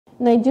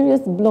Nigeria's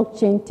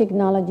blockchain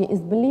technology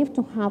is believed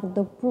to have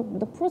the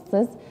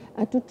process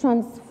to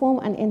transform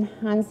and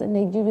enhance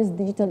Nigeria's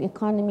digital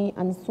economy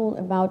and sold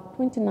about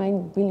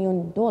 $29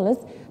 billion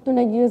to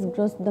Nigeria's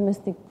gross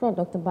domestic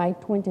product by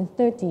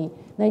 2030.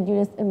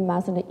 Nigeria's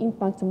ambassador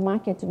Impact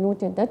Market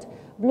noted that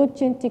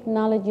blockchain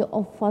technology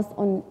offers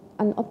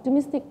an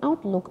optimistic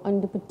outlook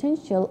on the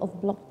potential of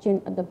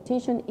blockchain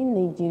adaptation in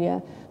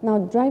Nigeria. Now,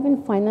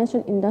 driving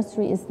financial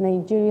industry in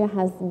Nigeria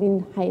has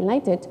been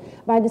highlighted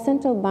by the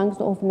central banks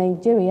of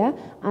Nigeria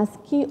as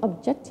key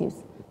objectives.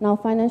 Now,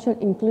 financial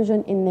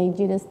inclusion in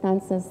Nigeria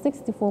stands at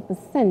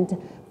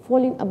 64%,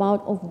 falling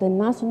about of the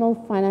national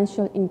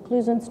financial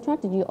inclusion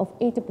strategy of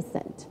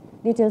 80%.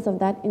 Details of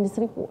that in this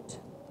report.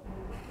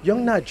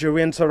 Young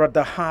Nigerians are at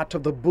the heart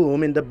of the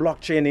boom in the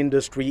blockchain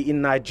industry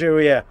in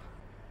Nigeria.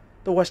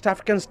 The West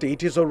African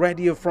state is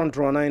already a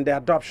frontrunner in the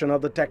adoption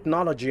of the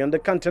technology on the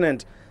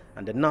continent,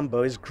 and the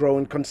number is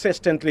growing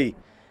consistently.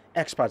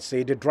 Experts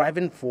say the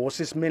driving force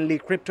is mainly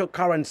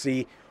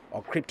cryptocurrency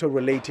or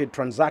crypto-related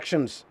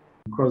transactions.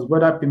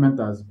 Cross-border payment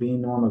has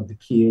been one of the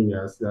key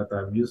areas that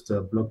have used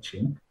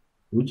blockchain,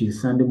 which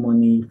is sending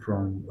money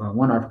from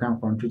one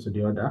African country to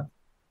the other,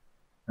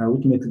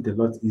 which makes it a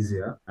lot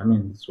easier. I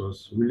mean, it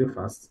was really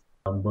fast.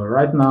 But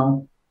right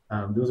now,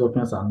 those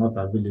options are not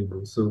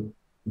available. So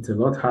it's a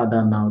lot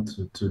harder now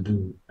to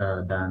do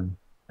than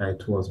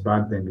it was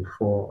back then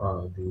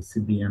before the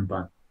CBN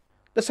ban.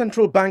 The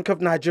Central Bank of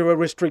Nigeria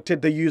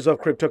restricted the use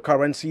of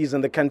cryptocurrencies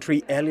in the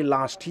country early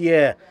last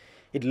year.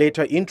 It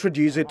later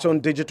introduced its own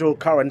digital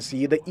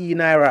currency, the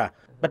e-Naira.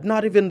 But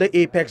not even the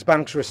Apex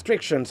Bank's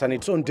restrictions on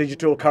its own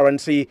digital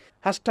currency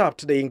has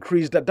stopped the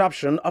increased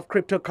adoption of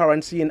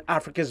cryptocurrency in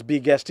Africa's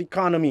biggest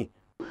economy.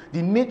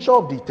 The nature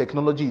of the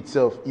technology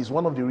itself is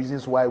one of the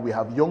reasons why we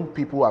have young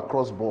people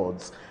across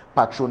boards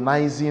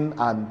patronizing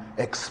and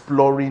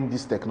exploring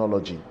this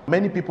technology.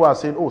 Many people are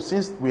saying, oh,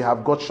 since we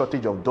have got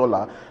shortage of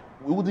dollar,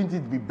 wouldn't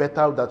it be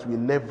better that we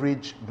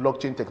leverage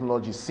blockchain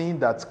technology, seeing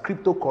that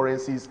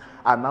cryptocurrencies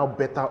are now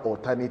better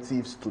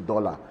alternatives to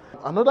dollar?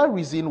 Another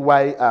reason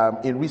why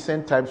in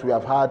recent times we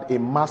have had a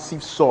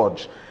massive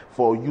surge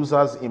for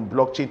users in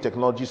blockchain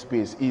technology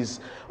space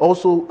is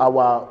also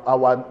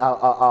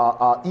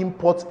our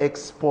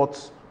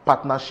import-export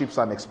partnerships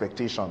and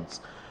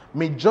expectations.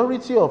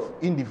 Majority of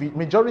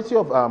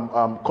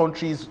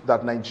countries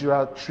that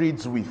Nigeria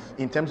trades with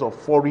in terms of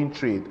foreign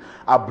trade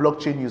are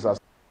blockchain users.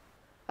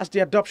 As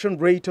the adoption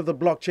rate of the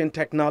blockchain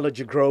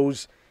technology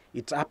grows,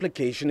 its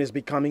application is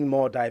becoming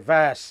more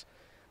diverse.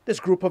 This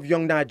group of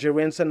young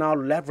Nigerians are now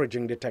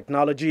leveraging the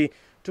technology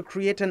to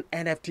create an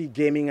NFT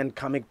gaming and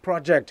comic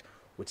project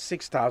with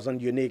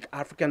 6,000 unique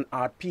African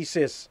art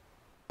pieces.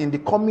 In the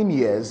coming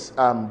years,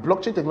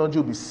 blockchain technology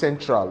will be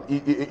central.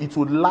 It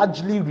will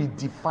largely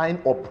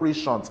redefine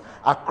operations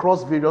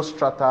across various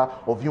strata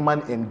of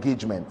human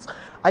engagement.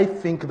 I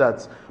think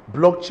that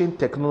blockchain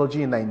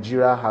technology in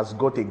Nigeria has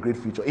got a great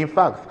future. In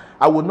fact,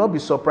 I would not be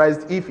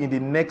surprised if in the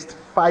next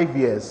 5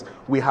 years,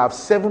 we have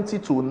 70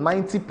 to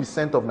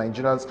 90% of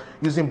Nigerians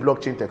using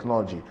blockchain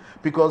technology,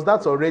 because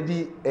that's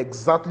already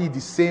exactly the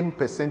same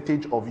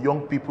percentage of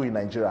young people in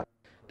Nigeria.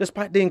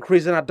 Despite the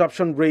increasing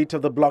adoption rate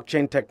of the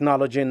blockchain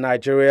technology in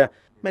Nigeria,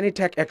 many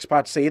tech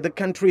experts say the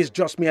country is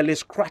just merely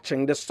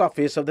scratching the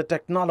surface of the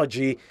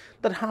technology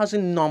that has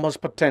enormous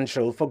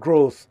potential for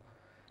growth.